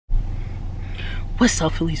What's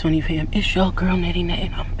up, Philly's Funny fam? It's your girl Nettie Net,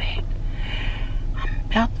 and I'm back. I'm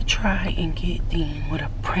about to try and get Dean with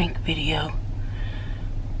a prank video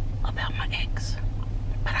about my ex,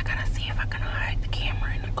 but I gotta see if I can hide the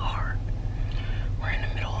camera in the car. We're in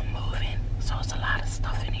the middle of moving, so it's a lot of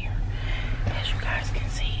stuff in here. As you guys can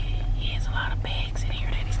see, he has a lot of bags in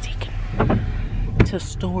here that he's taking to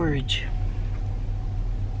storage.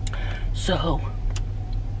 So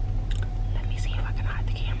let me see if I can hide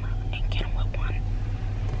the camera and get him with one.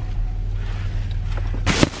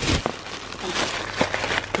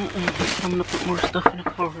 I'm gonna put more stuff in the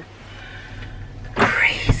car.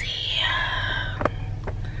 Crazy.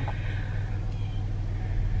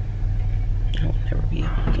 I'll never be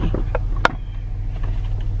able to get.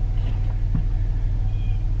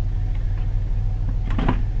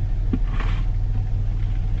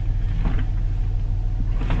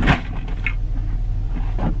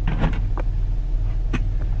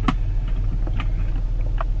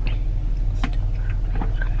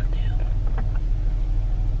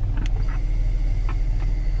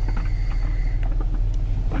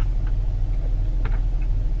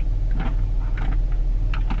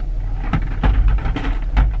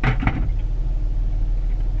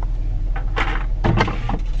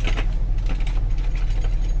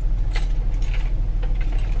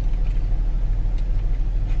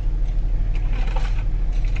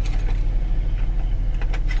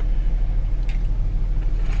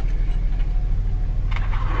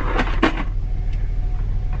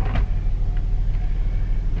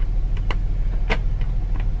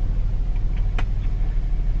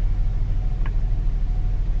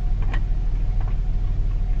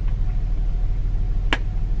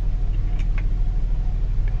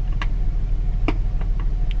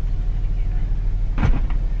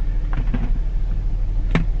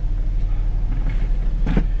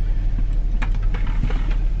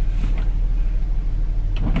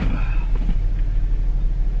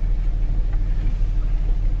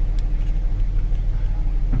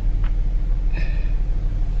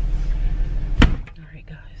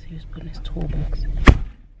 He was putting his toolbox.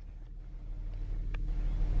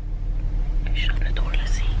 Okay, shut the door.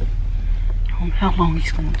 Let's see. I don't know how long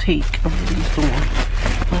he's gonna take over these doors.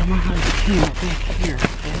 But I'm gonna hide the camera back here,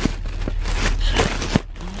 okay? So,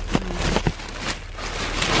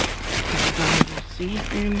 you'll see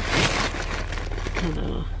him.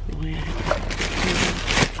 The way I have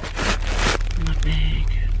to my bag.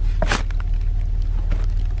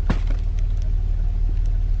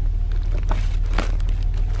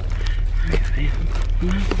 I'm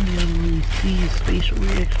not going to be able to see his facial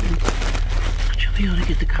reaction, but you'll be able to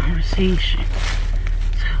get the conversation.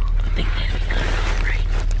 So, I think that'll be good, right?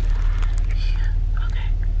 Yeah, okay,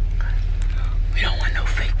 good. We don't want no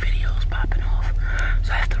fake videos popping off,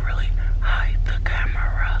 so I have to really hide the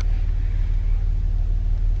camera.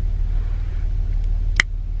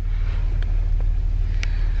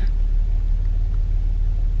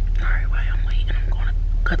 Alright, while I'm waiting, I'm going to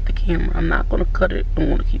cut the camera. I'm not going to cut it. I'm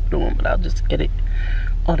going to keep it on, but I'll just edit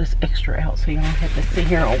all this extra out so you don't have to sit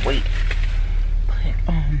here and wait.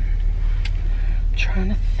 But trying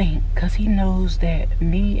to think, because he knows that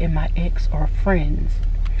me and my ex are friends,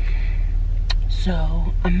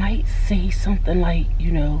 so I might say something like,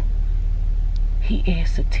 you know, he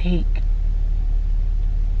asked to take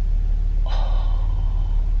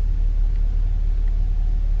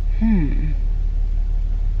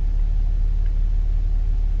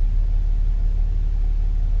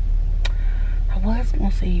I was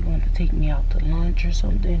gonna say he wanted to take me out to lunch or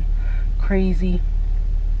something crazy,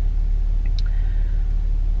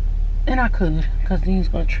 and I could, because he's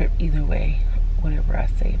gonna trip either way, whatever I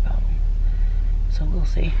say about him. So we'll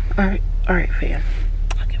see. All right, fam.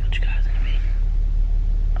 I'll get with you guys in a minute.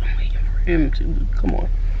 I'm waiting for him to come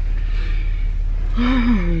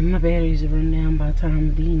on. My batteries will run down by the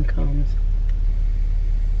time Dean comes.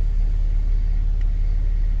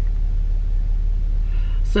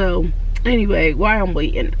 So anyway, while I'm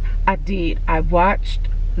waiting, I watched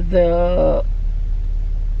the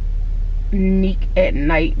Neek at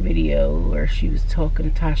Night video where she was talking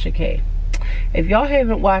to Tasha K. If y'all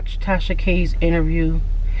haven't watched Tasha K's interview,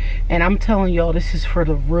 and I'm telling y'all this is for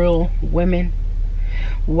the real women,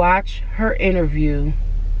 watch her interview,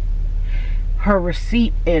 her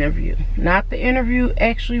receipt interview. Not the interview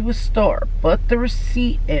actually with Star, but the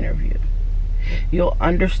receipt interview. You'll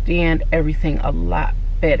understand everything a lot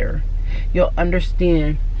better. You'll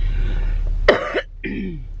understand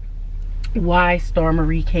why Star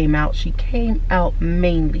Marie came out. She came out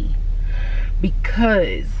mainly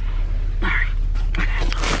because I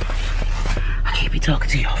can't be talking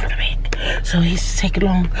to y'all for the minute. so he's taking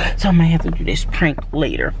long. So I might have to do this prank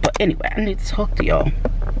later. But anyway, I need to talk to y'all.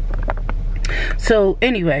 So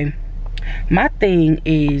anyway, my thing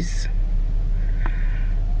is,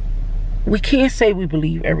 we can't say we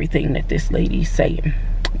believe everything that this lady's saying,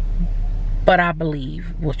 but I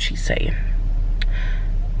believe what she's saying.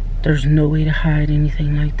 There's no way to hide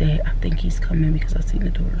anything like that. I think he's coming because I seen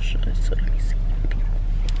the door shut. So let me see.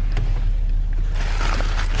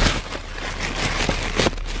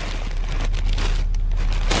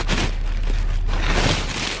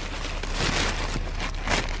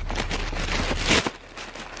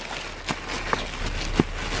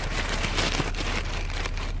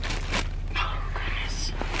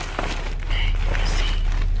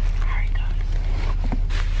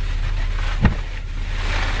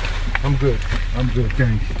 I'm good,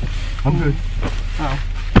 thanks. I'm good. Oh.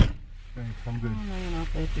 Thanks, I'm good. Oh, no, you're not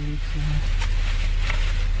that big.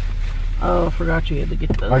 Oh, I forgot you had to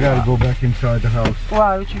get the... I gotta go back inside the house.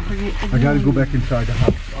 Why would you forget? I gotta go back inside the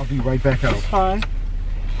house. I'll be right back out. It's fine.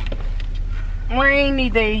 Rainy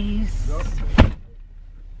days.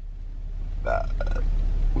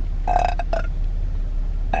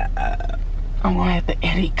 I'm gonna have to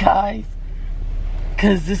edit, guys,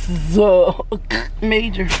 because this is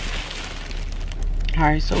major.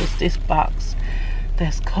 Alright, so it's this box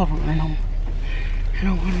that's covering them. And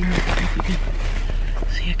I wonder if we can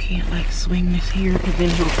see. I can't like swing this here because then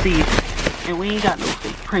he'll see it. And we ain't got no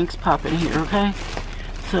fake pranks popping here, okay?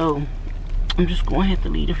 So I'm just going to have to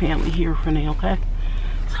leave the family here for now, okay?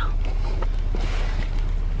 So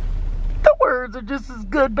the words are just as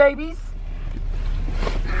good, babies.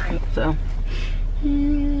 Alright, so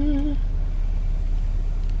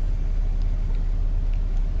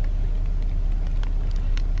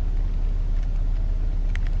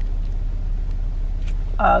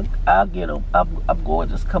I'll get them. I'm going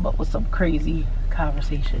to just come up with some crazy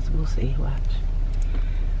conversations. We'll see. Watch.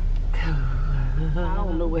 I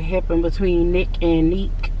don't know what happened between Nick and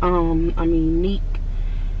Neek. Neek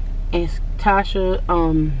and Tasha.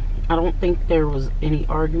 I don't think there was any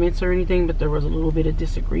arguments or anything, but there was a little bit of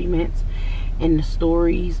disagreements in the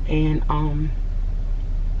stories. And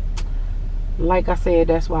like I said,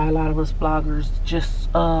 that's why a lot of us bloggers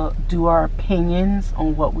just do our opinions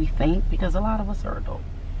on what we think, because a lot of us are adults.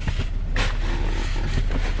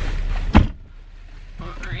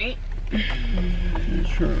 Alright. I'm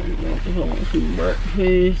sure I'm going to go on some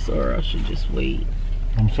breakfast, or I should just wait.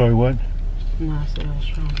 I'm sorry, what? No, I said I was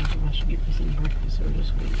trying to think if I should get me some breakfast or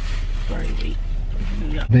just wait. Sorry, wait.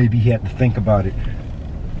 Yeah. Maybe he had to think about it.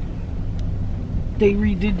 They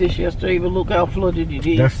redid this yesterday, but look how flooded it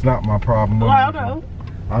is. That's not my problem. Well, I know.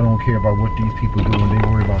 I don't care about what these people do when they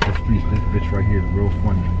worry about the streets. This bitch right here is real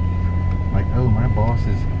funny. Like, oh, my boss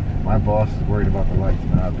is worried about the lights.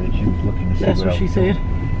 Nah, I bet you was looking to see That's what she said.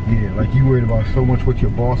 Yeah, like you worried about so much what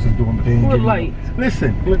your boss is doing, but they ain't giving you.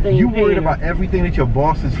 Listen, you worried about everything that your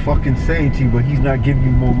boss is fucking saying to you, but he's not giving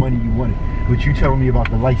you more money you wanted. But you telling me about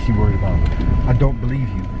the lights you worried about. I don't believe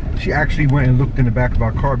you. She actually went and looked in the back of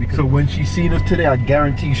our car, because so when she seen us today, I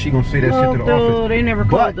guarantee she gonna say that shit to the office. They never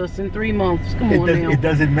called us in 3 months. Come on now. It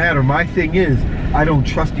doesn't matter. My thing is, I don't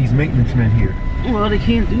trust these maintenance men here. Well, they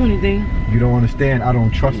can't do anything. You don't understand. I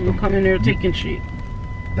don't trust them. Come in there taking shit.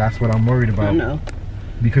 That's what I'm worried about. I know.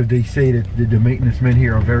 Because they say that the maintenance men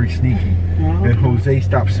here are very sneaky. And Jose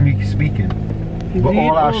stopped speaking. But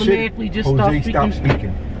all our shit, Jose stopped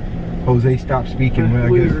speaking. Jose stopped speaking.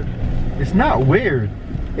 Well, weird. It's not weird.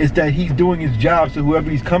 It's that he's doing his job, so whoever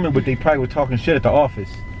he's coming with, they probably were talking shit at the office.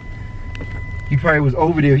 He probably was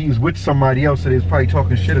over there, he was with somebody else, so they was probably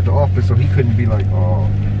talking shit at the office, so he couldn't be like, oh,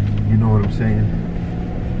 you know what I'm saying?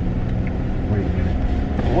 Wait a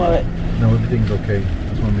minute. What? No, everything's okay.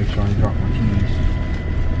 Just want to make sure I ain't drop my keys.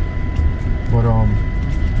 But,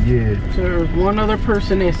 yeah. So there's one other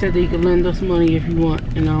person that said they could lend us money if you want,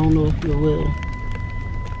 and I don't know if you will.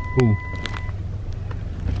 Who?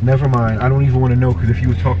 Never mind. I don't even want to know, because if you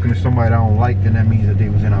were talking to somebody I don't like, then that means that they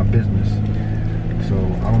was in our business. So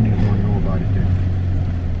I don't even want to know about it then.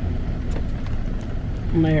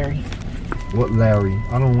 Larry. What Larry?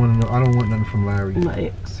 I don't want to know. I don't want nothing from Larry. My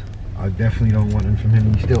ex. I definitely don't want nothing from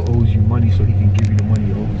him. He still owes you money, so he can give you the money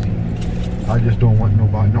he owes you. I just don't want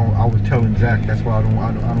nobody. No, I was telling Zach. That's why I don't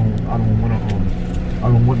want to. I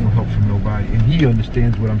don't want no help from nobody, and he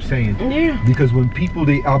understands what I'm saying. Yeah. Because when people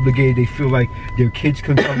they obligated, they feel like their kids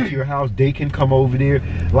can come to your house, they can come over there,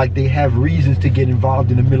 like they have reasons to get involved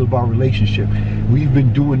in the middle of our relationship. We've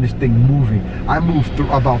been doing this thing moving. I moved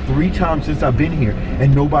about 3 times since I've been here,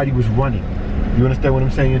 and nobody was running. You understand what I'm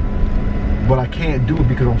saying? But I can't do it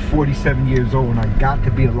because I'm 47 years old and I got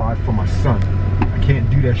to be alive for my son. I can't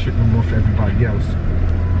do that shit no more for everybody else.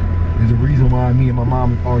 There's a reason why me and my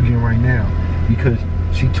mom are arguing right now, because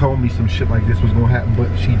she told me some shit like this was gonna happen, but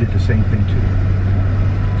she did the same thing too.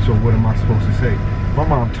 So what am I supposed to say? My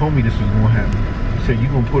mom told me this was gonna happen. She said,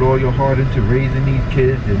 you're gonna put all your heart into raising these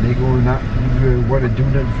kids, and they're gonna not want to do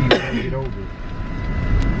nothing for you when you get older.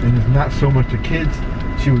 And it's not so much the kids.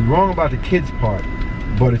 She was wrong about the kids part,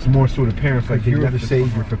 but it's more so the parents. Like, you're the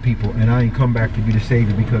savior for people, and I ain't come back to be the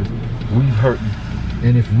savior because we've hurt them.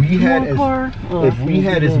 And if we had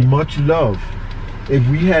as much love, if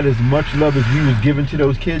we had as much love as we was giving to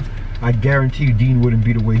those kids, I guarantee you Dean wouldn't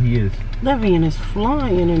be the way he is. Levian is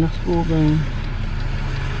flying in a school game.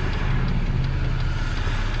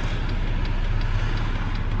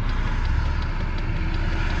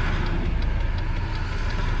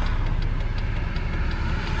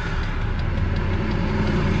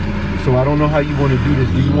 So I don't know how you want to do this.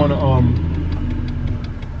 Do you want to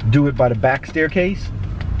do it by the back staircase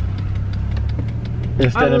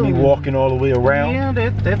instead of me walking all the way around? Yeah,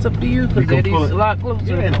 that's up to you, because that is a lot closer.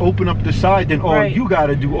 Yeah, and open up the side. Then all you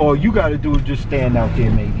gotta do is just stand out there,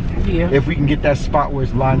 maybe. Yeah. If we can get that spot where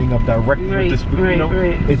it's lining up directly with this, you know,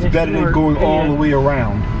 it's better than going all the way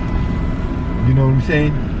around. You know what I'm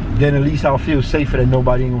saying? Then at least I'll feel safer that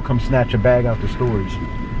nobody ain't gonna come snatch a bag out the storage.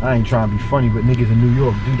 I ain't trying to be funny, but niggas in New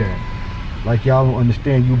York do that. Like, y'all don't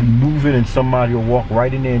understand. You'll be moving and somebody will walk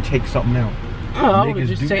right in there and take something out. Oh, I would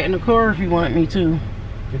just stay in the car if you wanted me to.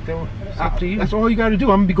 Get that one? It's up to you. That's all you got to do.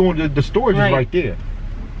 I'm gonna be going to the storage is right there.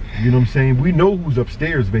 You know what I'm saying? We know who's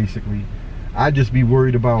upstairs, basically. I just be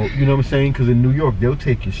worried about, you know what I'm saying? Because in New York, they'll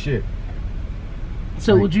take your shit.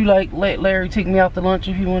 So would you let Larry take me out to lunch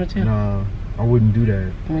if you wanted to? Nah, I wouldn't do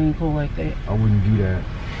that. I ain't cool like that. I wouldn't do that.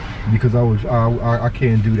 Because I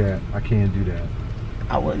can't do that. I can't do that.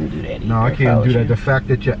 I wouldn't do that either. No, I can't do that. The fact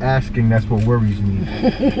that you're asking, that's what worries me.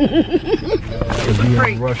 Because you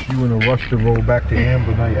in a rush to roll back to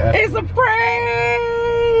Amber, now you're asking. It's a prank!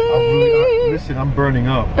 Listen, I'm burning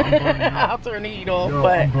up. I'll turn the heat off,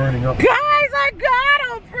 but I'm burning up. Guys, I got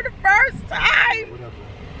him for the first time.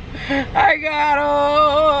 I got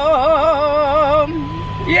him.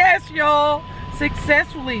 Yes, y'all.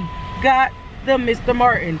 Successfully got the Mr.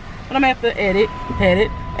 Martin. But I'm gonna have to edit.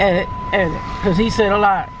 Because he said a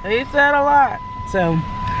lot. So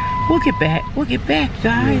we'll get back,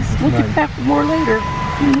 guys. We'll get back for more later.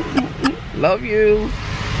 Love you.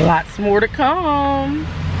 Lots more to come.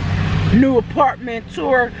 New apartment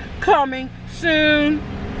tour coming soon.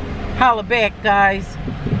 Holla back, guys.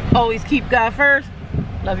 Always keep God first.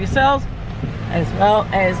 Love yourselves as well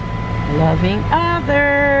as loving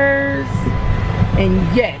others. And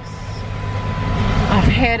yes, I've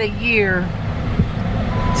had a year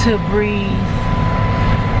to breathe.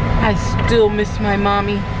 I still miss my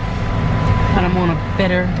mommy, but I'm on a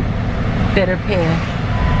better path.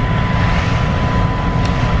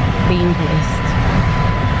 Being blessed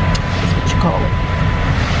is what you call it.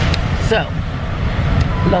 So,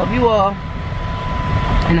 love you all,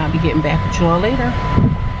 and I'll be getting back with you all later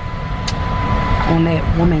on that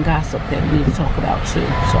woman gossip that we need to talk about too.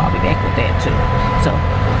 So I'll be back with that too.